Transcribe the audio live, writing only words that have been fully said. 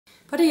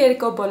Բարի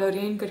երեկո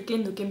բոլորին,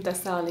 կրկին դուք իմ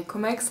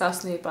տեսահալիքում եք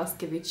Սասնուհի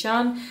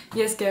Պասկևիչյան,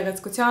 ես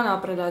գեղեցկության,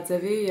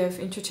 ապրելաձևի և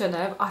ինչու չէ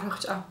նաև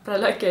առողջ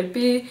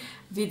ապրելակերպի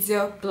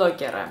վիդեո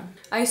բլոգեր եմ։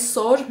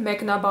 Այսօր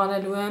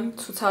մեկնաբանելու եմ,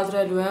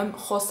 ցուցադրելու եմ,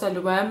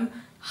 խոսելու եմ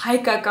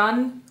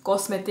հայկական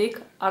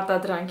կոսմետիկ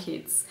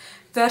արտադրանքից։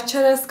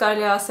 Վերջերս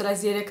կարելի ասել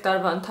այս 3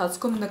 տարվա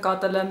ընթացքում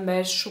նկատել եմ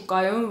մեր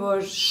շուկայում, որ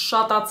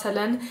շատացել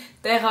են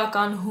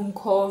տեղական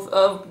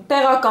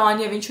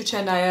եւ ինչու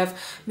չէ նաեւ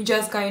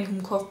միջազգային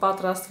հումքով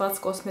պատրաստված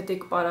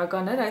կոսմետիկ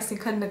պարագաներ,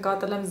 այսինքն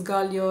նկատել եմ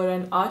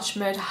զգալիորեն աճ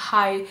մեր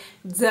հայ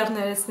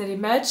ձեռներեցների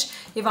մեջ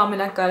եւ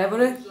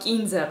ամենակարևորը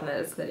կին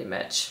ձեռներեցների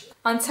մեջ։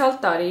 Անցյալ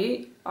տարի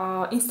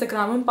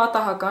Instagram-ում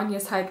պատահական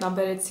ես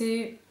հայտնաբերեցի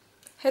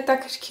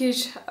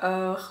հետաքրքիր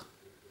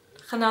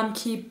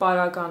ԽՆԱՄՔ-ի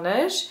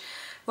պարագաներ,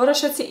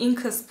 որոշեցի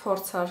ինքս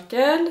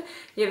փորձարկել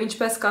եւ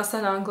ինչպես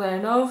կասեն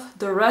անգլերենով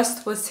the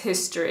rest was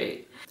history։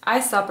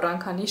 Այս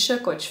ապրանքանիշը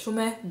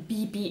կոչվում է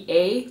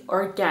BBA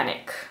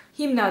Organic։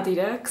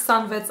 Հիմնադիրը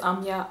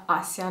 26-ամյա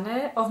Ասյան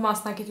է, ով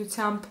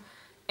մասնագիտությամբ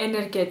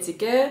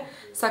էներգետիկ է,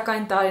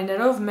 սակայն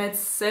տարիներով մեծ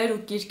սեր ու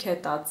կիրք է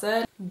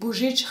տածել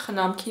բուժիչ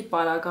ԽՆԱՄՔ-ի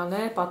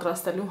պարագաներ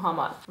պատրաստելու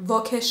համար։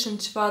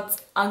 Ոգեշնչված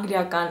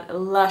անգլիական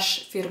Lush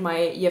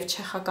ֆիրմայի եւ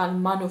չեխական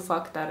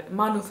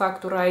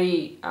մանուֆակտուրայի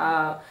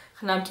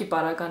ԽՆԱՄՔ-ի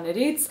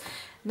պարագաներից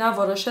նա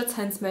որոշեց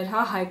հենց մեր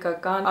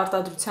հայկական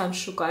արտադրության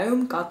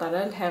շուկայում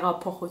կատարել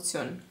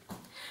հեղափոխություն։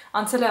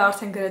 Անցել է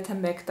արդեն գրեթե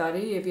 1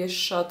 տարի եւ ես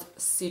շատ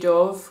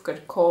սիրով,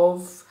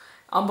 կրքով,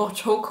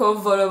 ամբողջ հոգով,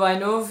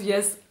 որովայնով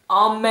ես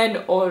ամեն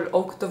օր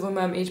օգտվում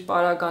եմ իր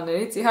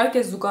պարագաներից,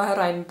 իհարկե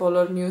զուգահեռ այն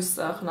բոլոր մյուս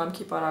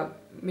ԽՆԱՄՔ-ի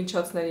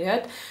միջոցների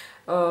հետ,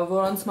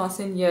 որոնց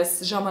մասին ես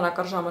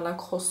ժամանակ առ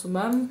ժամանակ խոսում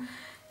եմ,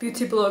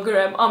 բյութի բլոգեր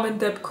եմ ամեն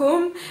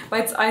դեպքում,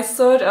 բայց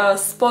այսօր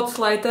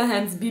spotlight-ը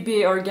հենց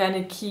BBA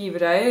Organic-ի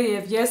վրա է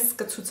եւ ես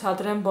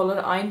կցուցադրեմ բոլոր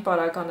այն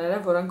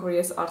պարագաները, որոնք որ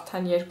ես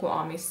արդեն 2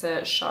 ամիս է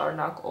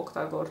շարունակ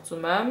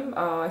օգտագործում եմ,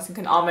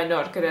 այսինքն ամեն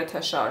օր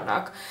գրեթե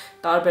շարունակ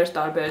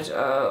տարբեր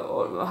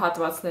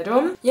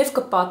հատվածներում եւ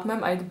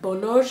կպատմեմ այդ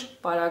բոլոր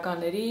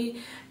պարագաների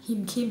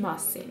հիմքի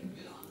մասին։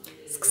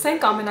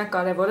 Սկսենք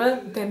ամենակարևորը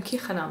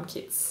դեմքի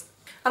ԽՆԱՄՔ-ից։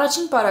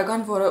 Առաջին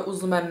պարագան, որը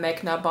ուզում եմ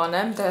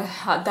մեկնաբանեմ,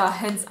 դա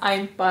հենց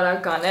այն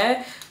պարագան է,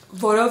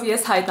 որով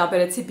ես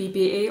հայտնաբերեցի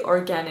BBA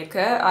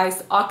Organic-ը,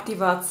 այս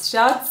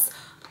ակտիվացրած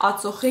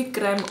ածուխի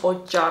կրեմ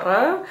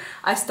օճառը,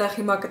 այստեղ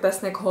հիմա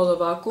կտեսնեք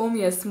հոլովակում,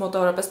 ես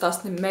մոտավորապես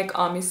 11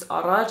 ամիս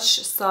առաջ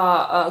սա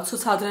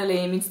ցուցադրել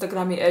էի իմ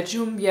Instagram-ի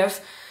էջում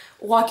եւ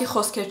ուղղակի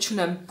խոսքեր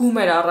չունեմ, բում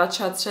էր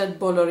առաջացրել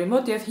բոլորի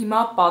մոտ եւ հիմա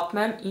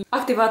պատմեմ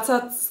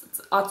ակտիվացած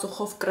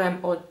ածուխով կրեմ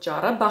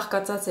օճառը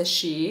բաղկացած է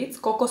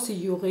շիից, կոկոսի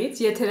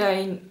յուղից,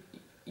 եթերային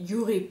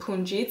յուղի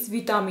փունջից,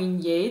 վիտամին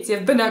E-ից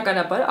եւ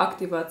բնականաբար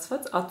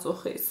ակտիվացված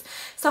ածուխից։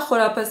 Սա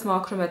խորապես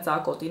մաքրում է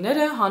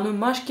ծակոտիները, հանում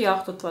մաշկի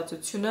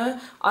աղտոտվածությունը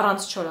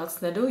առանց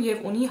չորացնելու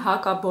եւ ունի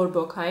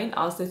հակաբորբոքային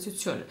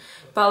ազդեցություն։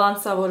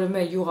 Բալանսավորում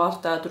է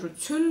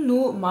յուղարտադրությունն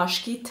ու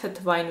մաշկի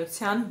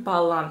թթվայնության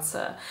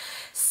բալանսը։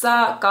 Սա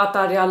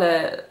կատարյալ է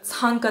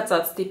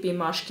ցանկացած տիպի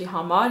մաշկի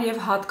համար եւ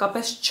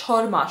հատկապես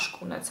չոր մաշկ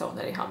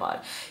ունեցողների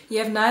համար։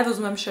 Եվ նաեւ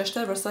ուզում եմ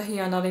շեշտել, որ սա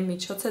հիանալի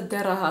միջոց է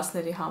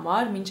դեռահասների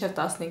համար, մինչեւ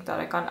 15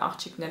 տարեկան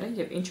աղջիկները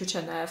եւ ինչու՞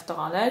 չէ նաեւ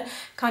տղաներ,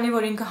 քանի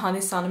որ ինքը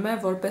հանդիսանում է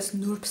որպես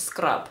նուրբ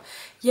սկրաբ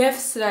եւ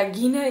սրա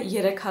գինը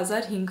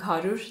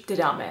 3500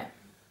 դրամ է։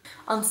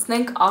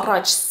 Անցնենք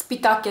առաջ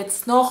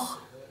սպիտակեցնող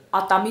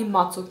ատամի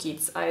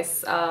մածուկից, այս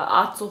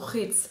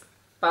ածուխից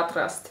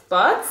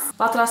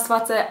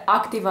պատրաստված է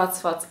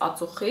ակտիվացված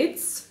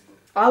ածուխից,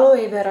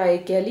 ալոե վերայի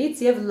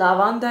գելից եւ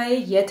լավանդայի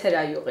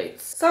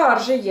եթերայուղից։ Սա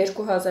արժի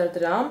 2000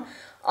 դրամ,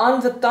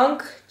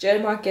 անվտանգ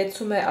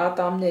ճերմակեցում է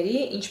ատամների,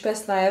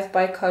 ինչպես նաեւ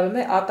պայքարում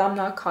է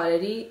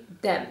ատամնակարերի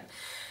դեմ։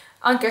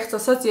 Անկեղծ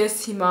ասած, ես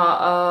հիմա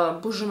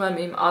բուժում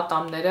եմ իմ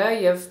ատամները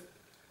եւ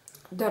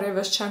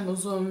դեռևս չեմ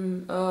ուզում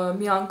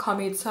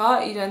միանգամից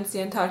իրենց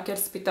ենթարկել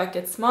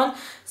սպիտակեցման,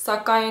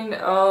 սակայն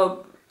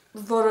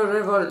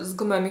որովհետև որ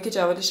զգում եմ մի քիչ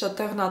ավելի շատ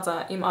տեղնած է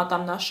իմ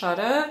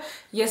ատամնաշարը,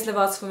 ես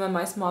լվացվում եմ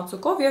այս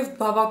մածուկով եւ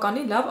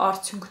բավականին լավ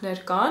արդյունքներ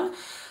կան։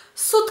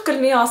 Սուտ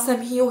կլինի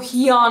ասեմ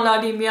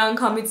հիանալի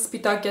միանգամից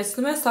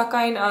սպիտակեցնում է,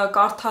 սակայն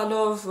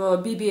կարդալով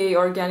BBA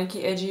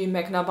Organic-ի էջի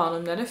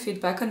մեկնաբանումները,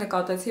 ֆիդբեքը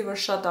նկատեցի,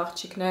 որ շատ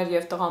աղջիկներ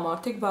եւ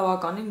տղամարդիկ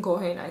բավականին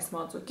գոհ էին այս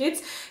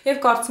մածուկից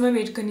եւ կարծում եմ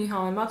իր գնի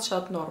համեմատ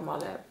շատ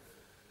նորմալ է։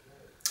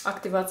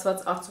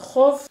 Ակտիվացված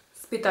ածուխով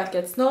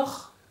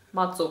սպիտակեցնող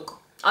մածուկ։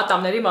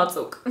 Ատամների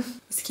մածուկ։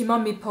 Իսկ հիմա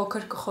մի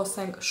փոքր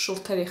կխոսենք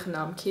շուրթերի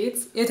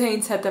ԽՆԱՄՔ-ից։ Եթե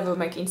ինձ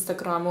հետևում եք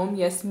Instagram-ում,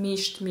 ես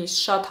միշտ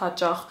շատ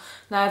հաճախ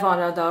նաև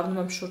անդրադառնում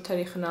եմ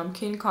շուրթերի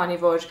ԽՆԱՄՔ-ին, քանի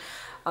որ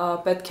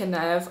պետք է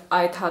նաև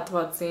այդ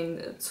հատվածին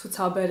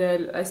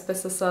ցուցաբերել,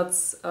 այսպես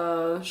ասած,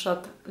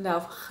 շատ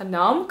լավ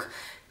ԽՆԱՄՔ,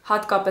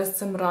 հատկապես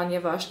ձմռան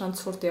եւ աշնան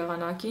ցուրտ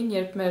եղանակին,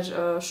 երբ մեր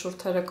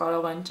շուրթերը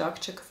կարող են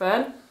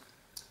ճաքճքվել։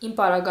 Իմ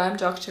պարագայում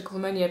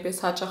ճաքճքվում են, երբ ես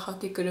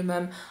հաճախակի կրում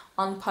եմ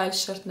անփայլ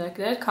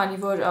շրթներներ, քանի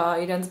որ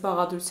իրենց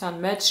բաղադրության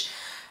մեջ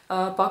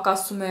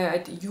պակասում է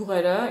այդ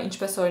յուղերը,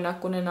 ինչպես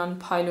օրինակ ունենան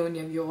փայլուն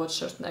եւ յուղոտ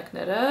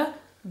շրթներները,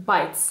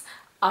 բայց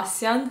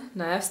Ասյան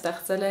նաև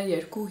ստեղծել է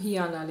երկու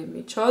հիանալի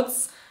միջոց,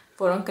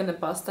 որոնք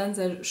կնպաստեն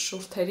ձեր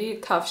շուրթերի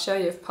թավշյա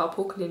և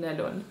փափուկ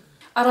լինելուն։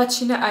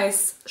 Առաջինը այս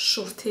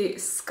շուրթի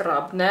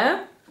սկրաբն է,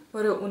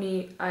 որը ունի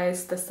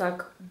այս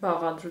տեսակ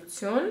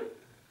բաղադրություն։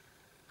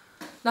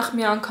 Նախ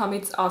մի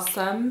անգամից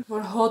ասեմ,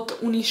 որ հոտ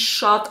ունի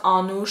շատ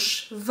անուշ,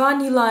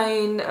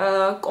 վանիլային,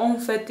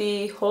 կոնֆետի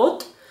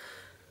հոտ,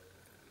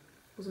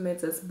 ուզում եմ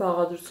ձեզ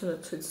բաղադրությունը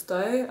ցույց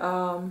տալ,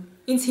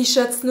 ինձ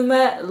հիշեցնում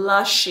է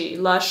լաշի,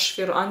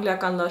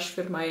 անգլիական լաշ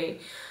ֆիրմայի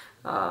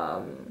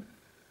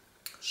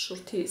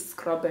շուրթի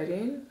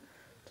սկրաբերին,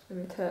 չնեմ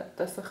եթե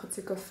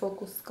տեսախցիկը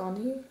ֆոկուս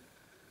կանի,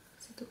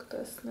 ասի դուք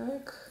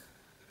տեսնեք,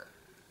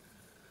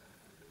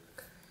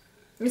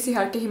 Ես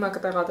իհարկե հիմա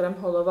կտեղադրեմ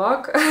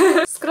հոլովակ։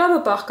 Սկրաբը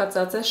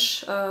բաղկացած է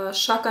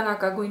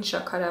շագանակագույն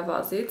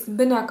շաքարավազից,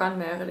 բնական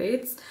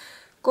մեղրից,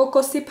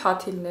 կոկոսի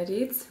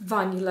փաթիլներից,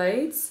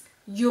 վանիլայից,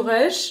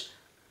 յուղեր,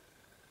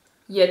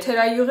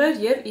 եթերայուղեր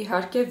և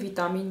իհարկե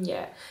վիտամին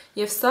E։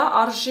 Եվ սա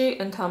արժի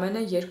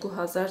ընդամենը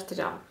 2000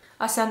 դրամ։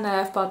 Ասյան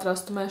նաև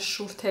պատրաստում է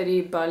շուրթերի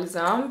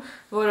բալզամ,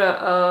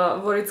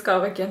 որից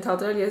կարող եք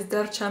ենթադրել, ես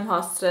դեռ չեմ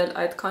հասցրել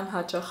այդքան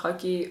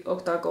հաճախակի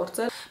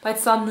օգտագործել,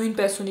 բայց սա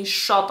նույնպես ունի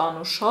շատ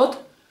անուշ հոտ։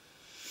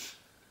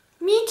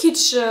 Մի քիչ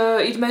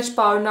իր մեջ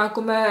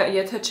պարունակում է,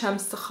 եթե չեմ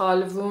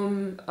սխալվում,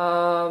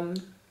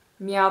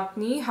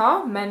 միատնի, հա,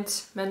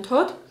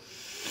 մենթոդ,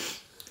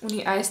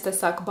 ունի այս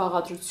տեսակ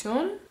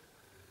բաղադրություն,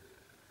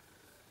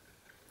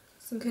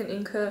 ասինքն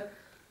ինքը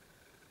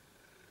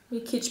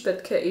մի քիչ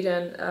պետք է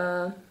իրեն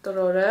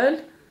տրորել,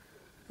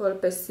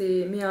 որպեսզի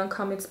մի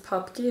անգամից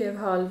փափկի և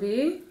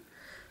հալվի,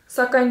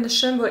 սակայն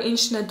նշեմ, որ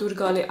ինչն է դուր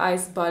գալի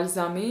այս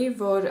բալզամի,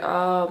 որ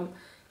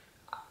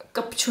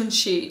կպչուն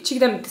չի,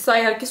 չգիտեմ, սա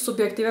իհարկե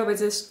սուբյեկտիվ է,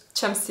 բայց ես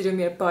չեմ սիրում,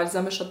 երբ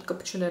բալզամը շատ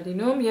կպչուն է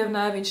լինում, և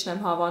նաև ինչն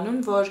եմ հավանում,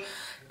 որ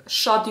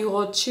շատ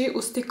յուղոտ չի,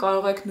 ուստի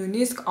կարող եք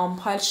նույնիսկ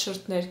անփայլ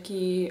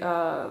շրթներքի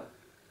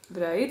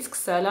վրայից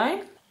սկսել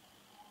այն։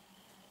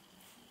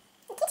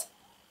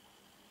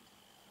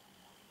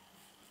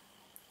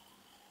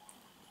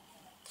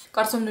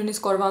 Կարծում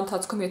նույնիսկ օրվա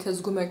ընթացքում, եթե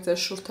զգում եք ձեր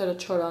շուրթերը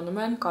չորանում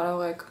են, կարող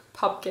եք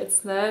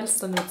փափկեցնել,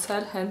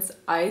 սնուցել հենց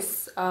այս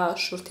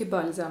շուրթի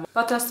բալզամը։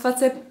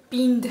 Պատրաստված է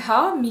պինդհա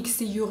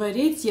միքսի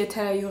յուղերից,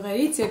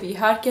 եթերայուղերից և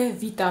իհարկե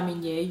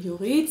վիտամին E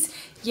յուղից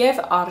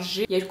և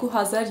արժի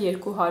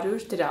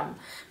 2200 դրամ։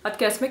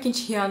 Պատկերացրեք ինչ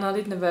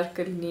հիանալի նվեր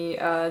կլինի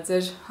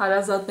ձեր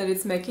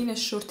հարազատներից մեկին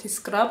այս շուրթի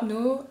սկրաբն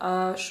ու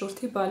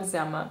շուրթի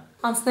բալզամը։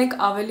 Անցնենք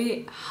ավելի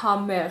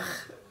համեղ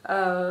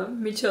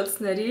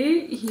միջոցների,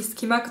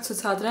 իսկ հիմա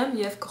կցուցադրեմ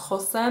և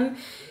կխոսեմ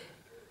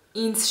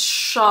ինձ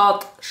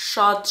շատ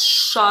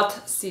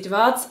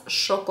սիրված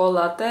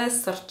շոկոլադե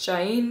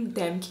սրճային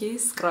դեմքի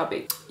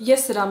սկրաբի։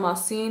 Ես սրա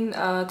մասին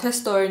թե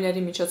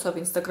ստորիների միջոցով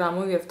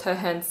Instagram-ում և թե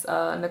հենց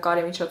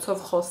նկարի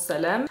միջոցով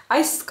խոսել եմ։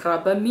 Այս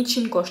սկրաբը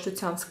միջին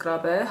կոշտության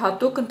սկրաբ է,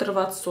 հատուկ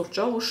ընտրված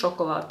սուրճով ու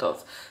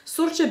շոկոլադով։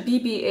 Սուրճը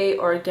BBA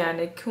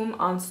Organic-ում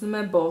անցնում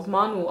է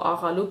բովման ու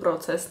աղալու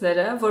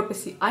պրոցեսները,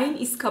 որպեսզի այն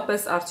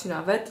իսկապես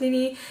արդյունավետ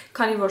լինի,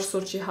 քանի որ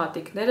սուրճի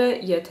հատիկները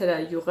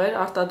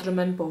եթերայուղեր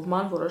արտադրում են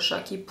բովման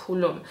որոշակի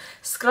փուլում։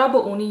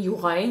 Սկրաբը ունի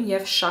յուղային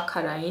և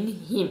շաքարային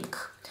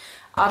հիմք։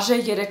 Արժե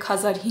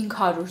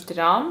 3500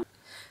 դրամ։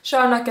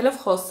 Շարունակելով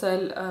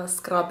խոսել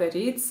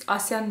սկրաբերից,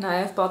 Ասյան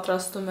նաև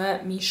պատրաստում է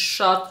մի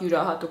շատ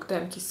յուրահատուկ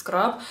դեմքի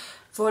սկրաբ,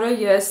 որը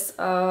ես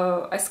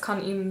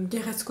այսքան իմ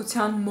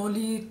գեղեցկության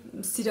մոլի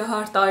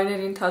սիրահար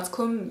տարիների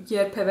ընթացքում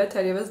երբևէ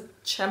թերևս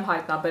չեմ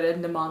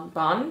հայտնաբերել նման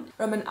բան։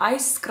 Ուրեմն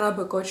այս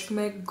սկրաբը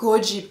կոչվում է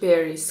Goji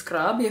Berry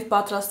սկրաբ և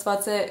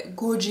պատրաստված է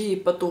գոջիի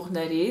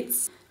պտուղներից,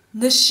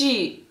 նշի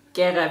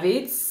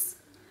կեղևից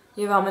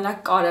և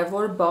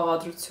ամենակարևոր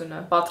բաղադրությունը,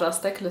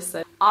 պատրաստեք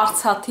լսել,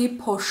 արցաթի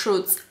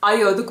փոշուց,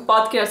 այո, դուք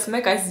պատկերացնում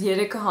եք այս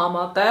երեքը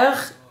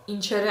համատեղ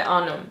ինչեր է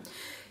անում։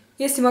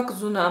 Ես հիմա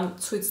կուզենամ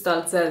ցույց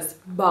տալ ձեզ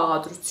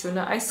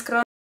բաղադրությունը այս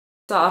սկրաբի,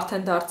 սա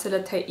արդեն դարձել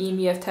է թե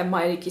իմ և թե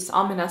մայրիկիս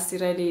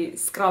ամենասիրելի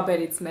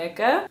սկրաբերից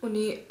մեկը,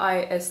 ունի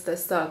այս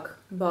տեսակ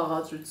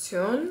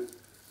բաղադրություն,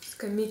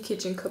 մի քիչ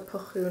ինքը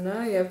փխրուն է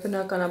և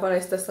բնականաբար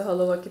այս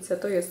տեսահոլովակից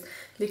հետո ես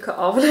լիքը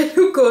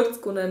ավլելու գործ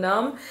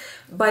կունենամ,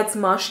 բայց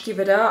մաշկի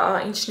վրա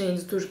ինչն է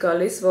ինձ դուր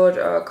գալիս,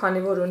 որ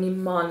քանի որ ունի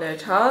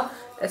մանր, հա,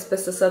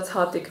 այսպես ասած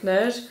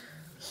հատիկներ,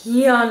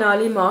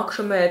 հիանալի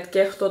մաքրում է այդ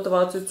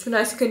կեղտոտվածությունը,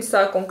 այսինքն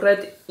սա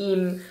կոնկրետ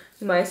իմ,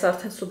 հիմա ես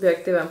արդեն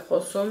սուբյեկտիվ եմ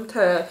խոսում,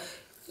 թե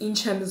ինչ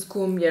եմ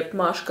զգում, երբ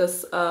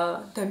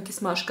դեմքիս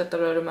մաշկը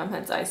տրորում եմ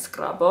հենց այս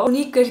սկրաբով։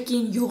 Ունի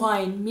կրկին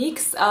յուղային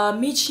միքս,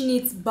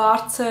 միջինից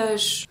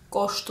բարձր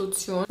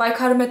կոշտություն,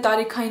 պայքարում է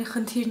տարիքային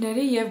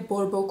խնդիրների և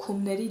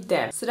բորբոքումների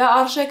դեմ։ Սրա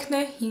արժեքն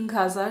է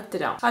 5000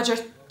 դրամ։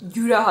 Հաջորդ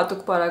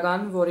յուրահատուկ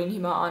պարագան, որին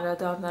հիմա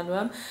անդրադառնալու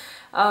եմ,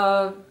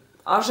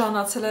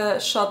 արժանացել է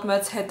շատ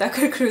մեծ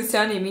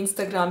հետաքրքրության իմ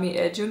Instagram-ի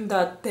էջում,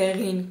 դա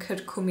դեղին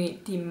քրքումի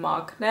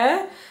դիմակն է,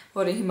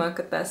 որը հիմա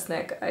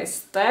կտեսնեք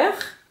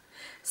այստեղ։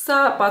 Սա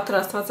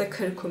պատրաստված է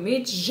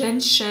քրքումից,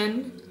 ժենշեն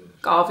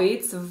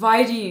կավից,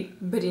 վայրի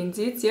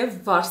բրինձից և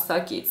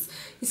վարսակից։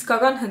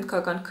 Իսկական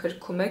հնդկական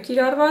քրքում է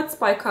կիրառված,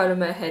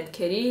 պայքարում է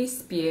հետքերի,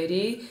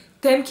 սպիերի,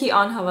 Դեմքի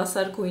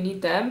անհավասար գույնի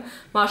դեմ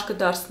մաշկը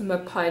դարձնում է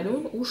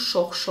փայլուն ու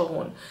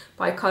շողշողուն։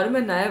 Պայքարում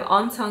է նաև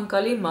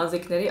անցանկալի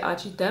մազիկների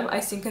աճի դեմ,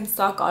 այսինքն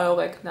սա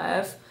կարող եք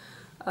նաև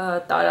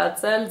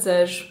տարածել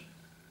ձեր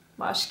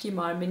մաշկի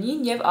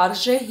մարմնին եւ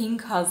արժե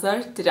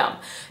 5000 դրամ։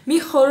 Մի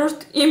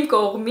խորհուրդ իմ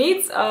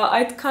կողմից,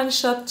 այդքան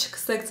շատ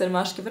չքսեք ձեր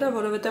մաշկի վրա,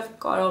 որովհետեւ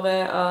կարող է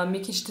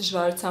մի քիչ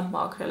դժվարությամբ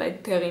մաքրել այդ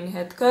դեղին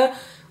հետքը։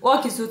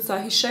 Ուղղակի զուտ սա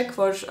հիշեք,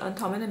 որ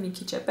ընդամենը մի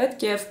քիչ է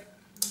պետք եւ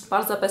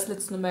պարզապես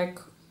լցնում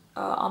եք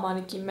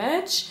ամանիկի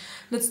մեջ,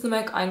 լցնում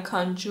եք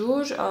այնքան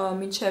ջուր,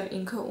 մինչև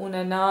ինքը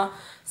ունենա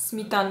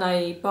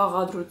սմիտանայի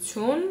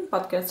բաղադրություն,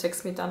 պատկերացրեք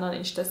սմիտանան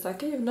ինչ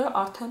տեսակ է եւ նոր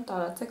արդեն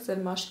տարածեք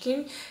ձեր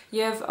մաշկին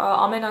եւ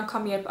ամեն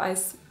անգամ երբ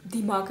այս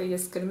դիմակը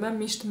ես գրում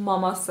եմ, միշտ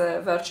մամաս է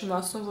վերջում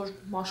ասում, որ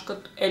մաշկը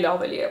էլ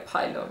ավելի է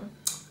փայլուն։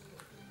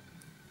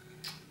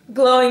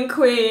 Glowing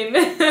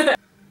queen։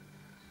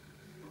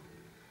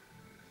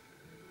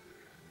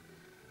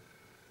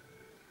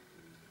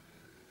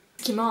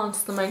 Հիմա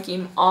անցնում ենք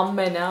իմ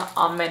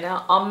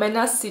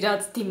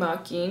ամենասիրած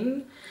դիմակին։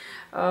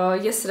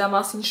 Ես սրա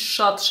մասին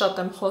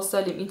շատ եմ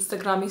խոսել իմ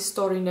Instagram-ի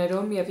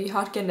ստորիներում եւ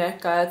իհարկե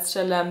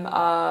ներկայացրել եմ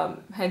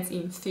հենց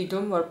իմ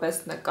feed-ում որպես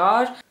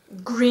նկար։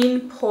 Green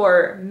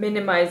Pore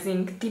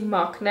Minimizing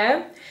դիմակն է,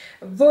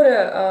 որը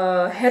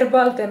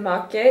հերբալ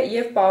դիմակ է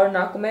եւ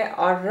պարունակում է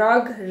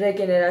արագ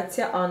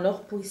ռեգեներացիա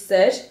անող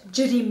բույսեր,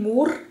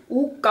 ջրիմուռ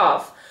ու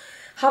կավ։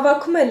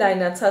 Հավաքում է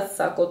լայնացած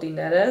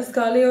ծակոտիները,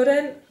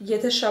 զգալիորեն,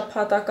 եթե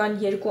շաբաթական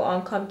 2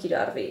 անգամ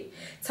կիրառվի։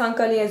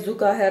 Ցանկալի է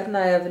զուգահեռ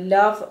նաև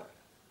լավ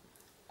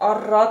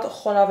առատ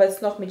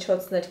խոնավեցնող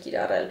միջոցներ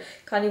կիրառել,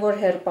 քանի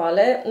որ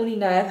հերբալ է, ունի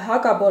նաև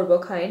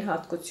հակաբորբոքային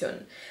հատկություն։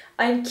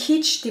 Այն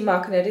քիչ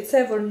դիմակներից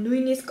է, որ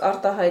նույնիսկ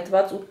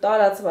արտահայտված ու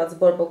տարածված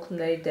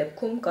բորբոքումների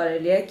դեպքում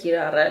կարելի է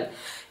կիրառել,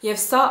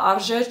 եւ սա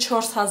արժե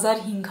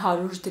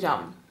 4500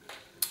 դրամ։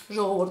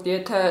 Ժողովուրդ,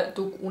 եթե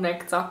դուք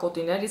ունեք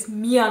ծակոտիներ, իսկ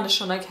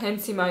միանշանակ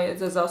հենց հիմա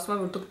ձեզ ասում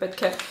եմ, որ դուք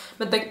պետք է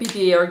մտեք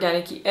BBA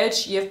Organic-ի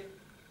edge եւ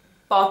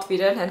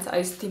պատվիրել հենց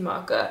այս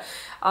դիմակը։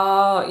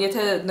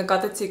 Եթե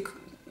նկատեցիք,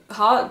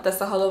 հա,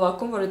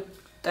 տեսահոլովակում, որը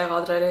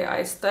տեղադրել էի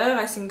այստեղ,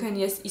 այսինքն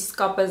ես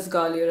իսկապես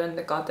զգալիորեն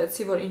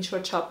նկատեցի, որ ինչ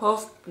որ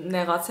չափով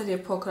նեղացել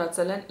եւ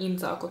փոքրացել են իմ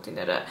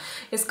ծակոտիները։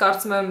 Ես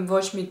կարծում եմ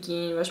ոչ մի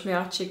կին, ոչ մի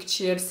աղջիկ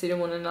չի էլ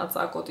սիրում ունենալ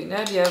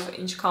ծակոտիներ եւ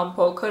ինչքան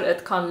փոքր,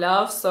 այդքան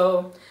լավ, so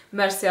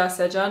Մերսի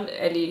Ասիա ջան,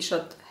 էլի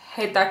շատ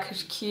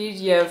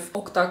հետաքրքիր եւ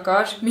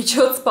օգտակար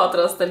միջոց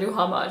պատրաստելու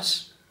համար։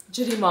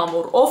 Ջրի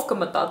մամուռ, ով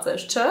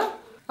կմտածեր, չէ՞։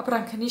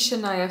 Ապրանքանիշը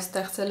նաեւ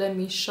ստեղծել է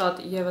մի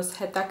շատ եւս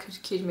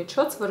հետաքրքիր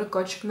միջոց, որը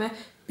կոչվում է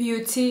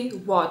Բյութի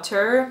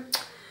water,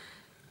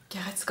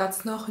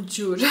 գեղեցկացնող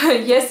ջուր։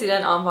 Ես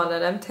իրեն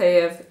անվանել եմ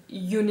թեև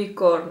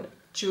unicorn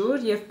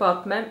ջուր եւ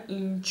պատմեմ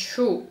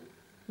ինչու։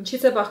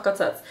 Ինչից է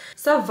բաղկացած։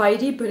 Սա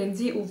վայրի,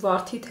 բրինձի ու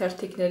վարդի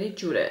թերթիկների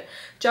ջուր է։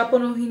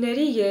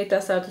 Ճապոնուհիների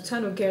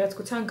երիտասարդության ու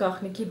գեղեցկության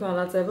գաղտնիքի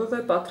բանաձևով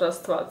է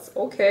պատրաստված։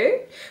 Okay։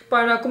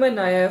 Պարունակում է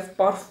նաև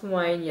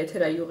պարֆումային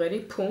եթերայուղերի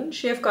փունջ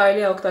եւ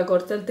կարելի է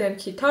օգտագործել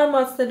դեմքի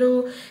թարմացնելու,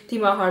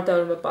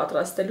 դիմահարդարումը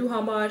պատրաստելու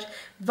համար,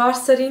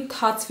 վարսերին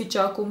թաց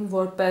վիճակում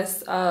որպես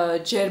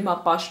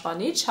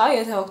ջերմապաշտպանիչ, հա,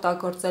 եթե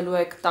օգտագործելու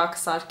եք տաք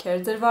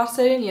սարքեր ձեր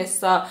վարսերին, ես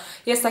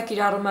սա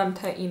կիրառում եմ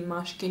թե իմ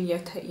մաշկին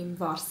եւ թե իմ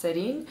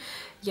վարսերին։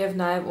 Եվ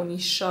նաև ունի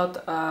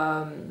շատ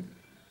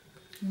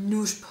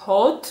նուրբ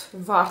հոտ,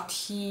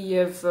 վարդի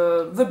եւ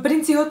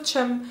բրինձի հոտ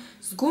չեմ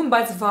զգում,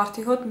 բայց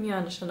վարդի հոտ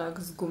միանշանակ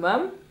զգում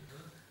եմ։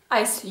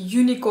 Այս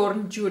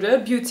unicorn ջուրը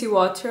Beauty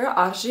Water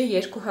արժի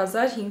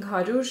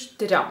 2500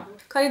 դրամ։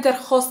 Քանի դեռ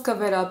խոսքը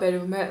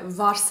վերաբերում է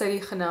վարսերի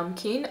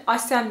խնամքին,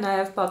 Ասիան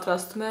նաև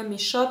պատրաստում է մի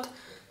շատ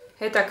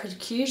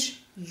հետաքրքիր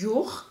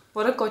յուղ,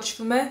 որը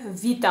կոչվում է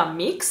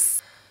Vitamix։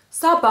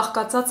 Սա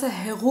բաղկացած է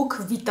հեղուկ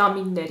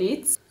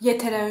վիտամիններից,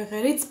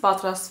 եթերայուղերից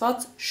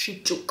պատրաստված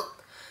շիճուկ։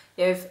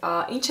 Եվ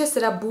ինչ է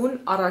սրա բուն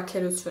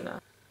առաքելությունը։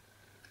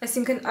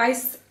 Այսինքն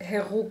այս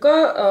հեղուկը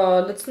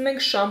լցնում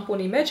ենք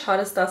շամպունի մեջ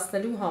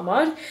հարստացնելու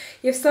համար,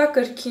 եւ սա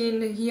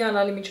կրկին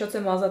հիանալի միջոց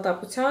է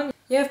մազատապության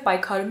եւ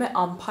պայքարում է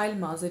անփայլ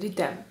մազերի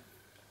դեմ։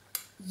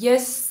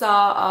 Ես սա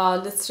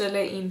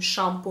լցրել եմ իմ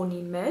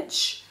շամպունի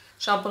մեջ։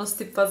 Շամպունը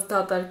ստիպված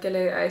դատարկել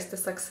էի այս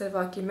տեսակ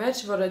սերվակի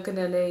մեջ, որը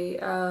գնել էի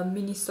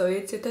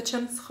Մինիսոյից, եթե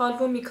չեմ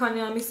սխալվում, մի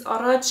քանի ամիս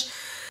առաջ։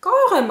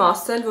 Կարող եմ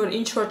ասել, որ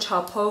ինչ որ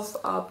չափով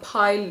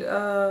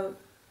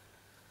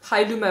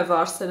փայլում է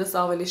վարսերս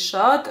ավելի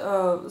շատ,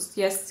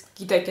 ես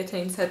գիտեք,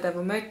 եթե ինձ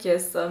հետևում եք,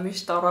 ես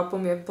միշտ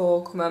տառապում եւ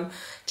բողոքում եմ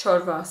չոր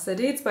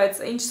վարսերից,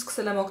 բայց ինչ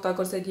սկսել եմ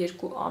օգտագործել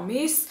 2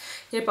 ամիս,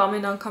 երբ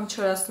ամեն անգամ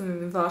չորացնում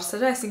եմ իմ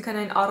վարսերը,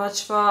 այսինքն այն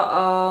առաջվա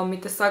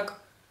մի տեսակ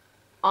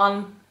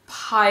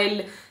անփայլ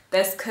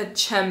տեսքը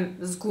չեմ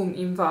զգում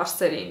իմ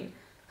վարսերին,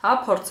 հա,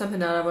 փորձեմ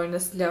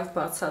հնարավորինս լավ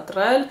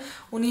բացատրել,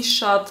 ունի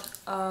շատ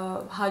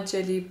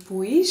հաճելի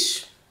բույր,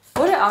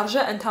 որը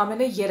արժե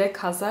ընդամենը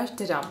 3000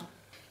 դրամ։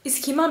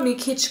 Իսկ հիմա մի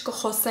քիչ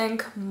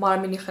կխոսենք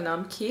մարմինի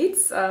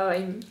խնամքից,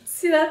 իմ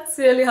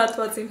սիրելի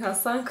հատվածին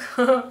հասանք։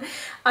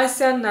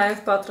 Ասյան նաև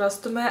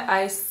պատրաստում է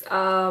այս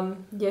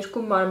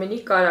երկու մարմինի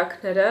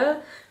կարակները,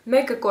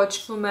 մեկը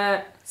կոչվում է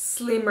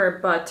slimmer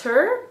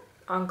butter,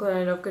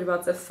 անգլերենով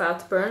գրված է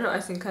fat burn,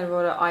 այսինքն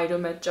որը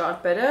այրում է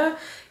ճարպերը,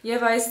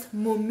 եւ այս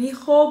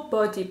մումիխո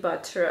body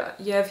butter-ը,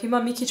 եւ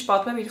հիմա մի քիչ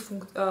պատմեմ իր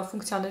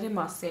ֆունկցիաների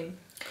մասին։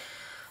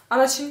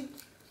 Առաջին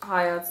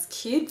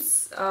հայացքից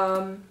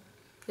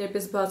երբ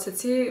ես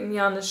բացեցի,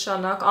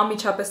 միանշանակ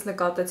անմիջապես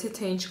նկատեցի,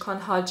 թե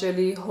ինչքան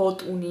հաճելի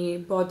հոտ ունի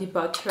body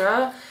butter-ը,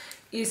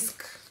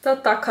 իսկ դա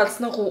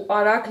տաքացնող ու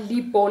արագ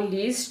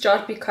լիպոլիզ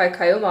ճարպի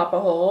քայքայում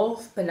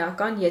ապահովող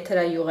բնական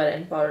եթերայուղեր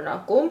են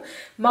պարունակում։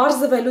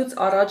 Մարզվելուց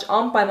առաջ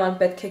անպայման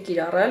պետք է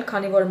կիրառել,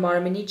 քանի որ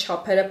մարմինի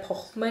չափերը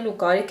փոխվում են ու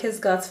կարիք է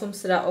զգացվում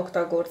սրա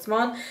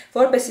օգտագործման,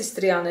 որպեսզի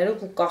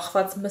ստրիաներով ու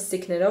կախված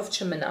մսիկներով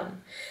չմնան։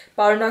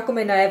 Պարունակում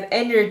է նաև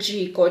energy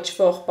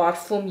կոչվող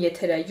պարֆում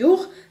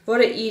եթերայուղ,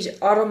 որը իր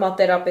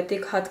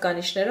արոմաթերապետիկ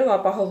հատկանիշներով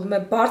ապահովում է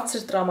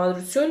բարձր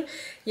տրամադրություն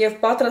եւ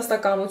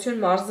պատրաստակամություն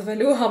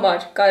մարզվելու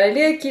համար։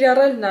 Կարելի է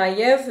կիրառել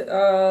նաև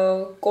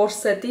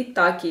կորսետի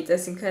տակից,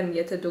 այսինքն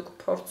եթե դուք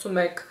փորձում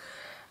եք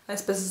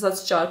այսպես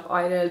ասած ճարպ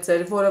այրել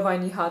ձեր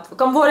որովայնի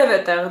հատված կամ որևէ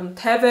տեղ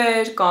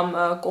թևեր կամ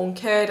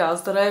կոնքեր,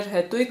 ազդրեր,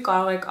 հետույք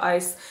կարող եք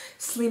այս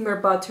slimmer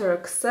butter-ը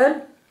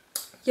քսել։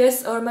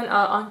 Ես ուրեմն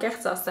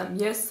անկեղծ ասեմ,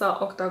 ես սա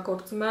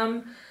օգտագործում եմ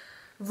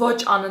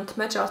ոչ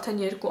անընդմեջ արդեն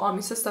 2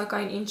 ամիս է,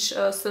 սակայն ինչ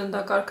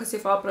սննդակարգս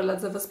եւ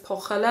ապրելաձևս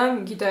փոխել եմ,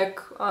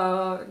 գիտեք,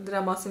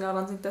 դրա մասին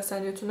առանձին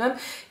տեսանյութ ունեմ,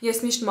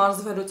 ես միշտ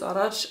մարզվելուց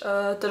առաջ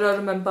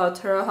տրորում եմ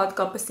butter-ը,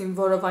 հատկապես իմ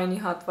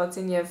որովայնի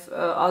հատվածին եւ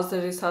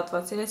ազդրերիս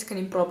հատվածին,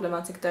 այսինքն իմ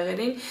պրոբլեմատիկ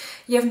տեղերին,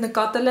 եւ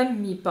նկատել եմ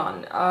մի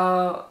բան,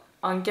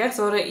 անկեղծ,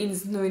 որը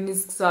ինձ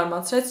նույնիսկ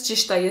զարմացրեց,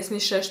 ճիշտ է, ես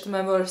մի շեշտում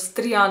եմ, որ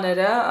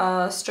ստրիաները,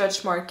 stretch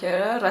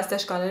mark-երը,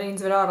 ռաստիճկաները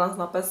ինձ վրա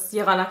առանձնապես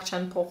եղանակ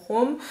չեն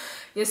փոխում,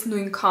 ես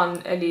նույնքան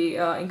էլի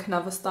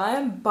ինքնավստահ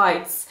եմ,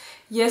 բայց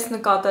ես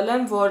նկատել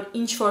եմ, որ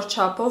ինչ-որ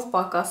չափով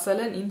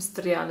պակասել են իմ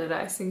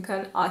ստրիաները,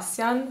 այսինքն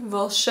ասյան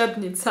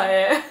վոլշեբնիցա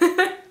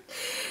է։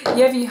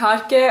 Եվ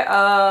իհարկե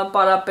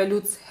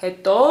պարապելուց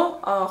հետո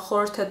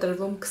խորհուրդ է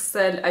տրվում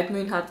քսել այդ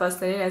նույն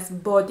հատվածներին այս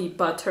body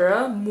butter-ը,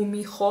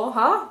 մումիխո,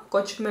 հա,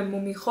 կոչվում է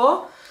մումիխո,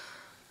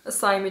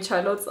 սա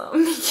իմիջայլոցը,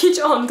 մի քիչ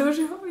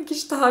անդուր, մի քիչ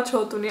տհաճ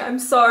հոտ ունի, I'm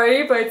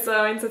sorry, բայց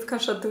ինձ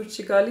այդքան շատ դուր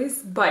չի գալիս,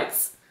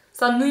 բայց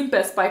սա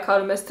նույնպես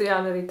պայքարում է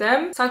ստրիաների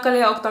դեմ, ցանկալի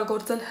է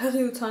օգտագործել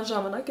հղիության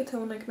ժամանակ, եթե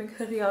ունեք մենք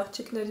հղի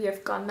աղջիկներ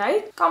եւ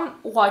կանայք, կամ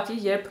ուղղակի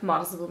երբ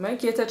մարզվում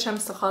եք, եթե չեմ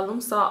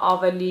սխալվում, սա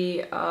ավելի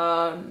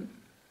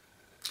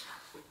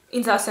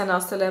Ինձ ասյան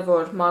ասել է,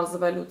 որ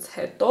մարզվելուց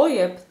հետո,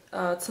 երբ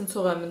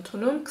ցնցող եմ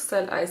ընդունում,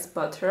 քսել այս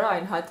butter-ը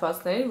այն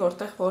հատվածներին,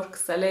 որտեղ որ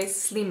քսել է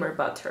slimmer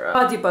butter-ը։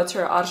 Body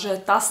butter-ը արժե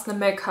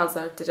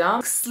 11000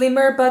 դրամ,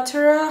 slimmer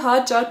butter-ը, հա,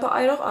 ճարպը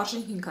այրող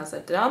արժե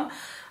 5000 դրամ։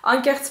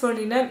 Անկեղծ որ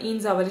լինեմ,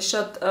 ինձ ավելի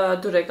շատ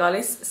դուր է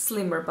գալիս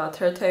slimmer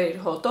butter-ը, թե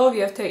իր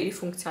հոտով եւ թե իր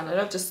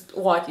ֆունկցիաներով, just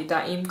ուղղակի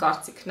դա իմ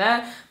կարծիքն է,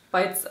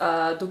 բայց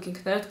դուք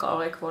ինքներդ կարող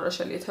եք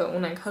որոշել, եթե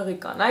ունենք հղի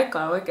կանայք,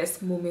 կարող եք այս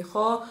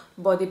մումիխո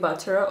body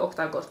butter-ը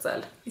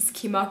օգտագործել։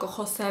 Իսկ հիմա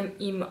կխոսեմ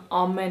իմ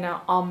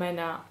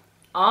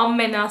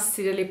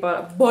ամենասիրելի,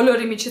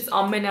 բոլորի միջից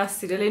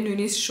ամենասիրելի,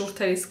 նույնիսկ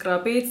շուրթերի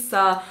սկրաբից,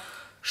 սա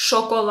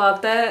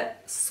շոկոլադե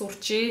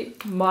սուրճի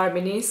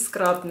մարմինի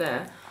սկրաբն է։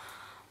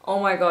 Oh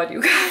my god,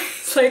 you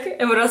guys, like,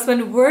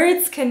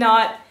 words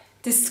cannot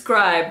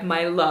describe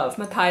my love,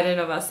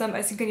 մթայրենով ասեմ,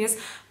 այսինքն ես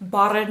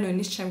բառեր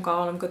նույնիսկ չեմ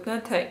կարողանում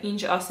գտնել, թե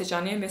ինչ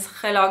աստիճանի եմ ես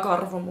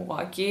խելագարվում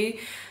ուղղակի,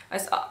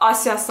 այս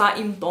ասիա սա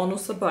իմ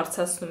տոնուսը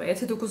բարձրացնում է,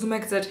 եթե դուք ուզում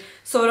եք ձեր,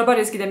 սովորաբար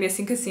ես գիտեմ, ես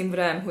ինքս իմ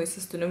վրա եմ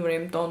հույսս տունում, որ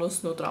իմ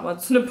տոնուսն ու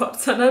տրամադրությունը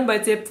բարձրանան,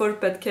 բայց երբ որ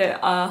պետք է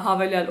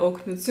հավելյալ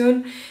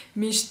օգնություն,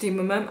 միշտ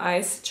դիմում եմ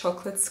այս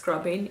chocolate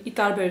scrub-ին, ի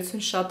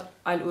տարբերություն շատ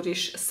այլ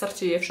ուրիշ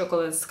սրճի եւ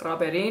շոկոլադե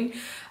սկրաբերին,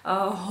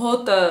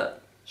 հոտը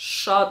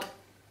շատ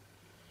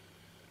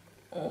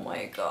Oh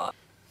my god.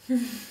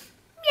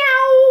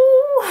 Meow.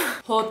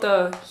 Հոտը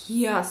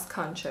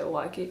հիասքանչ է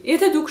ուղղակի։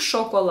 Եթե դուք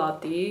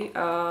շոկոլադի,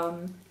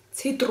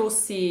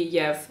 ցիտրուսի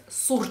եւ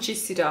սուրճի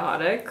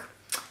սիրահար եք,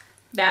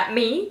 that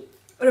me,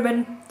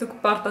 ուրեմն դուք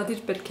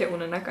պարտադիր պետք է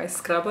ունենաք այս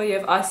սկրաբը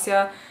եւ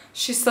Ասիա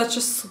she's such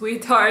a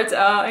sweetheart,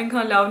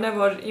 այնքան լավն է,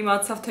 որ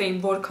իմացավ թե ին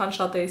որքան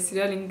շատ էի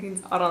սիրել,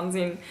 ինձ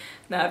առանձին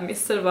նաեւ մի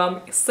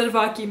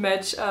սրվակի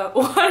մեջ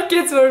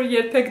ուղարկեց, որ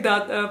երբեք դա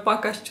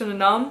պակաս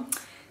չունենամ։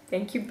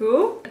 Thank you,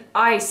 boo.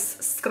 Այս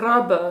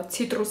սկրաբը,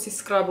 ցիտրուսի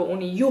սկրաբը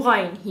ունի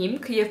յուղային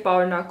հիմք եւ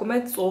պարունակում է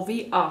ծովի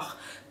աղ։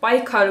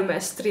 Պայքարում է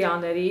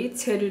ստրիաների,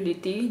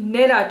 ցելյուլիտի,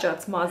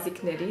 ներաճած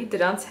մազիկների,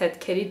 դրանց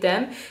հետքերի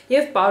դեմ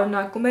եւ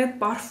պարունակում է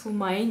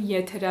պարֆումային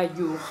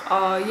եթերայուղ։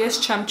 Ես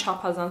չեմ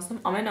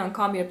չափազանցնում ամեն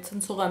անգամ, երբ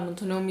ցնցող եմ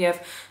ընդունում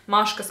եւ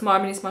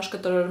մարմինիս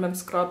մաշկը տրորում եմ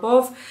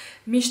սկրաբով,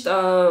 միշտ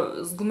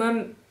զգում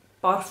եմ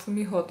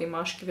պարֆումի հոտի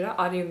մաշկի վրա,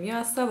 արի ու մի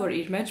ասա, որ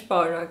իր մեջ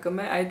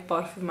պարունակում է այդ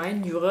պարֆումային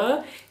յուղը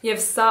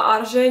եւ սա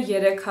արժե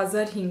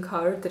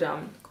 3500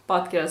 դրամ։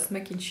 Պատկերացնում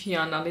եք ինչ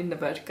հիանալի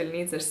նվեր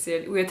կլինի ձեր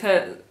սիրելի, ու եթե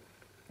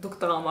դուք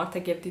տղամարդ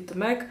եք եւ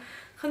դիտում եք,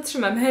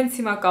 խնդրում եմ հենց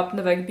հիմա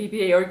կապնվեք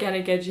BBA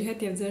Organic edge-ի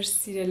հետ եւ ձեր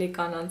սիրելի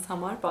կանանց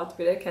համար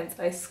պատվիրեք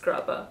հենց այս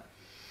scrub-ը։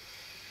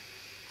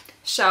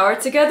 Shower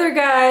together,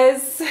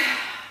 guys!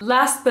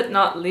 Last but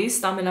not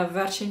least,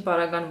 ամենավերջին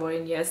պարագան,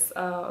 որին ես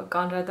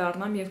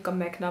կանրադառնամ եւ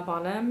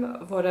կմեկնաբանեմ,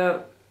 որը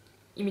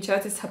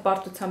իմիջիայից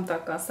հպարտությամբ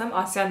տակ ասեմ,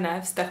 Ասիան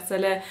նաեւ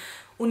ստեղծել է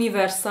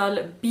universal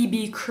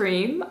BB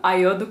cream,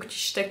 այո, դուք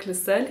ճիշտ եք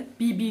լսել,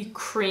 BB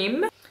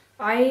cream։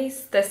 Այս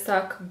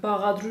տեսակ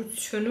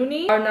բաղադրություն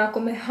ունի,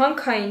 առնակում է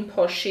հանքային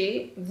փոշի,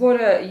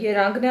 որը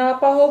երանգն է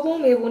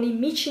ապահովում եւ ունի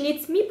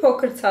միջինից մի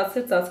փոքր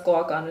ցածր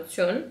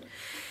ծածկողականություն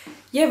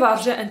եւ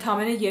արժե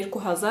ընդամենը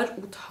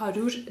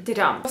 2800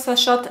 դրամ։ Սա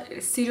շատ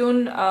սիրուն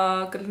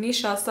կլինի,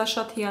 սա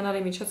շատ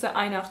հիանալի միջոց է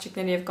այն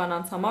աղջիկների եւ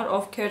կանանց համար,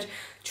 ովքեր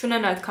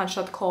չունեն այդքան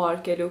շատ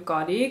քողարկելու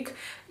կարիք։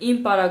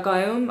 Իմ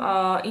պարագայում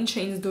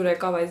ինչը ինձ դուր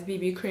եկավ այս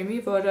BB cream-ի,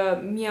 որը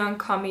մի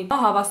անգամից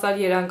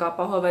հավասար երանգ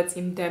ապահովեց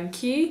իմ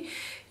դեմքի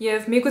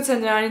եւ միգուցե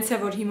նրանից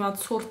է, որ հիմա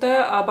ցուրտ է,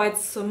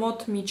 բայց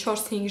մոտ մի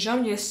 4-5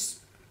 ժամ ես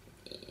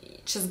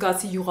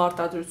չզգացի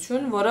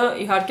յուղարտադրություն, որը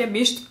իհարկե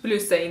միշտ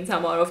պլյուս է ինձ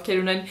համար, ովքեր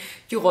ունեն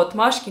յուղոտ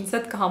մաշկ, ինձ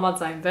հետ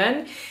կհամաձայնվեն։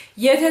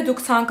 Եթե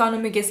դուք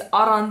ցանկանում եք ես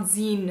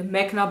առանձին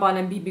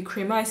մեկնաբանեմ BB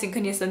cream-ը,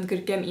 այսինքն ես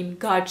ընդգրկեմ իմ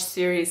Gaj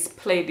series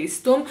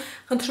playlist-ում,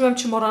 խնդրում եմ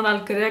չմոռանալ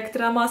գրեք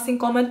դրա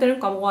մասին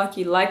կոմենտներում կամ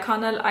ուղղակի լայք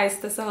անել այս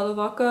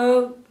տեսահոլովակը,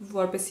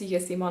 որպեսզի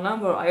ես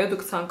իմանամ, որ այո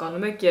դուք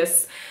ցանկանում եք ես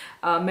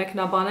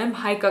մեկնաբանեմ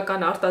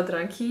հայկական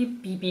արտադրանքի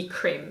BB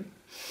cream։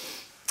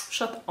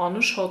 Շատ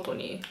անուշ հոտ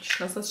ունի,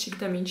 ճիշտ ասած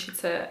չգիտեմ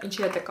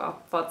ինչի հետ է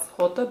կապված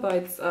հոտը,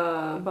 բայց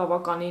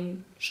բավականին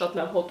շատ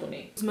լավ հոտ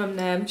ունի։ Ուզում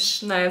եմ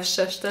նաև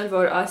շեշտել,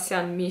 որ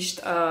Ասիան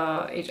միշտ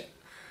իր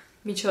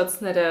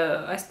միջոցները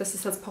այսպես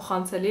ասած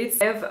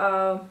փոխանցելից եւ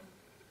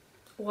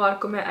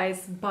ուղարկում է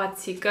այս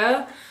բացիկը,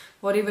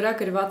 որի վրա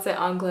գրված է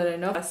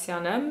անգլերենով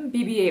Ասիանը,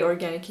 BBA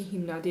Organic-ի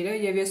հիմնադիրը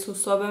եւ ես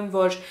հուսով եմ,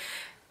 որ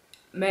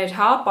մեր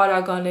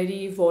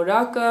պարագաների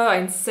որակը,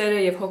 այն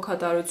սերը եւ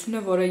հոգատարությունը,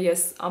 որը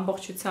ես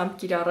ամբողջությամբ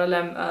կիրառել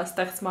եմ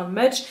ստեղծման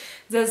մեջ,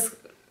 ձեզ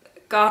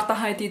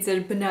կարտահայտի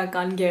ձեր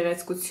բնական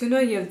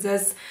գեղեցկությունը եւ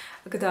ձեզ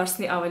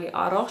կդարձնի ավելի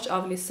առողջ,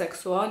 ավելի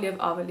սեքսուալ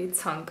եւ ավելի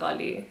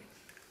ցանկալի։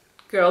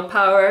 Girl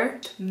power,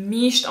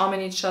 միշտ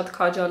ամենից շատ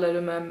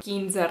քաջալերում եմ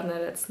կին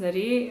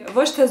ձեռներեցների,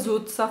 ոչ թե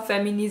զուտ, սա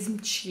ֆեմինիզմ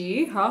չի,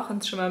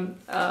 խնդրում եմ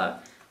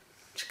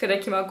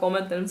չգրեք հիմա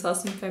կոմենտներում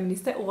ասում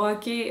ֆեմինիստ է,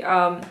 ուղղակի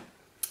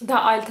դա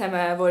այլ թեմա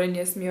է, որին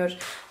ես մի օր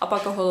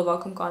ապակա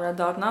հոլովակում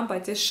կանրադառնամ,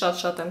 բայց ես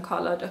շատ եմ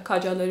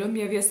քաջալերում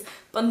եւ ես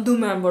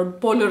պնդում եմ, որ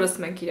բոլորս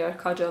մենք իրար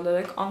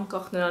քաջալերենք,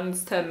 անկախ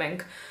նրանից թե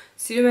մենք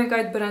սիրում ենք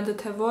այդ բրենդը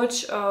թե ոչ,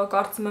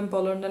 կարծում եմ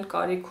բոլորն էլ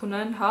կարիք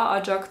ունեն,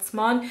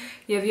 աջակցման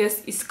եւ ես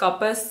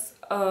իսկապես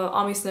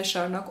ամիսներ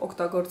շարունակ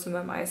օգտագործում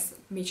եմ այս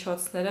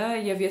միջոցները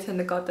եւ եթե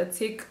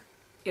նկատեցիք,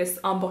 ես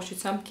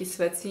ամբողջությամբ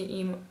կիսվեցի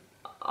իմ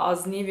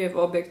ազնիվ եւ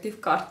օբյեկտիվ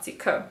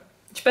կարծիքը,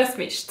 ինչպես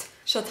միշտ։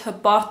 Շատ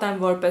հպարտ եմ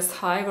որպես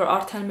հայ, որ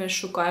արդեն մեր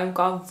շուկայում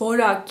կա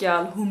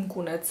որակյալ հումք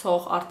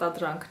ունեցող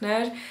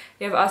արտադրանքներ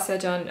եւ Ասիա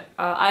ջան,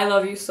 I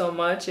love you so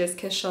much, ես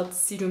քեզ շատ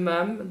սիրում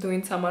եմ, դու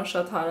ինձ համար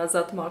շատ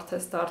հարազատ մարդ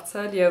ես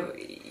դարձել եւ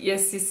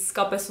ես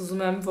իսկապես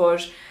ուզում եմ,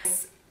 որ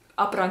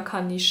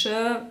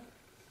ապրանքանիշը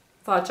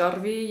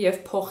վաճառվի եւ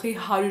փոխի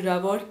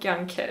հարյուրավոր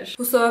կյանքեր։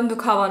 Հուսով եմ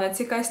դուք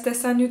հավանեցիք այս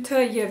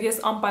տեսանյութը եւ ես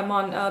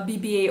անպայման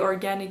BBA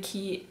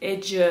Organic-ի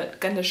edge-ը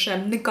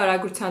կնշեմ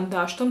նկարագրության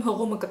դաշտում,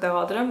 հղումը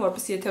կտեղադրեմ,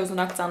 որպեսզի եթե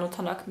ուզենաք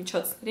ծանոթանաք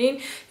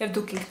միջոցներին եւ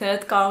դուք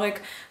ինքներդ կարող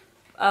եք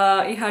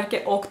իհարկե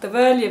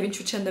օգտվել եւ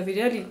ինչու՞ չէ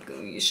նվիրել,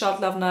 շատ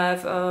լավ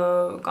նաեւ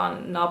կան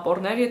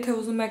նապորներ, եթե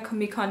ուզում եք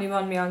մի քանի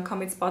բան մի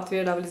անգամից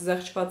պատվիրել ավելի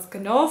զեղչված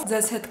գնով,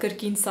 ձեզ հետ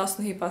կրկին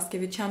Սասնուհի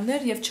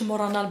Պասկևիչյաններ եւ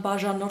չմոռանալ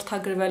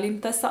բաժանորդագրվել իմ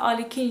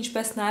տեսալիքին,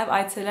 ինչպես նաեւ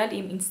այցելել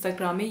իմ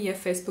Instagram-ի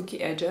եւ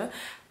Facebook-ի edge-ը,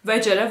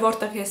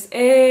 որտեղ ես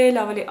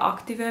ավելի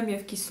ակտիվ եմ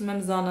եւ կիսում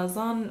եմ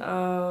զանազան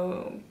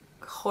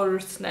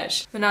խորհուրդներ։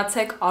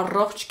 Մնացեք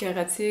առողջ,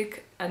 գեղեցիկ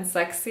and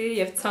sexy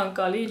եւ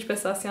ցանկալի,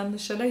 ինչպես Ասիան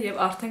նշել է, եւ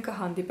արդեն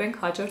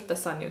կհանդիպենք հաջորդ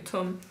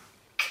տեսանյութում։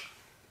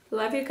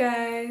 Love you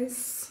guys.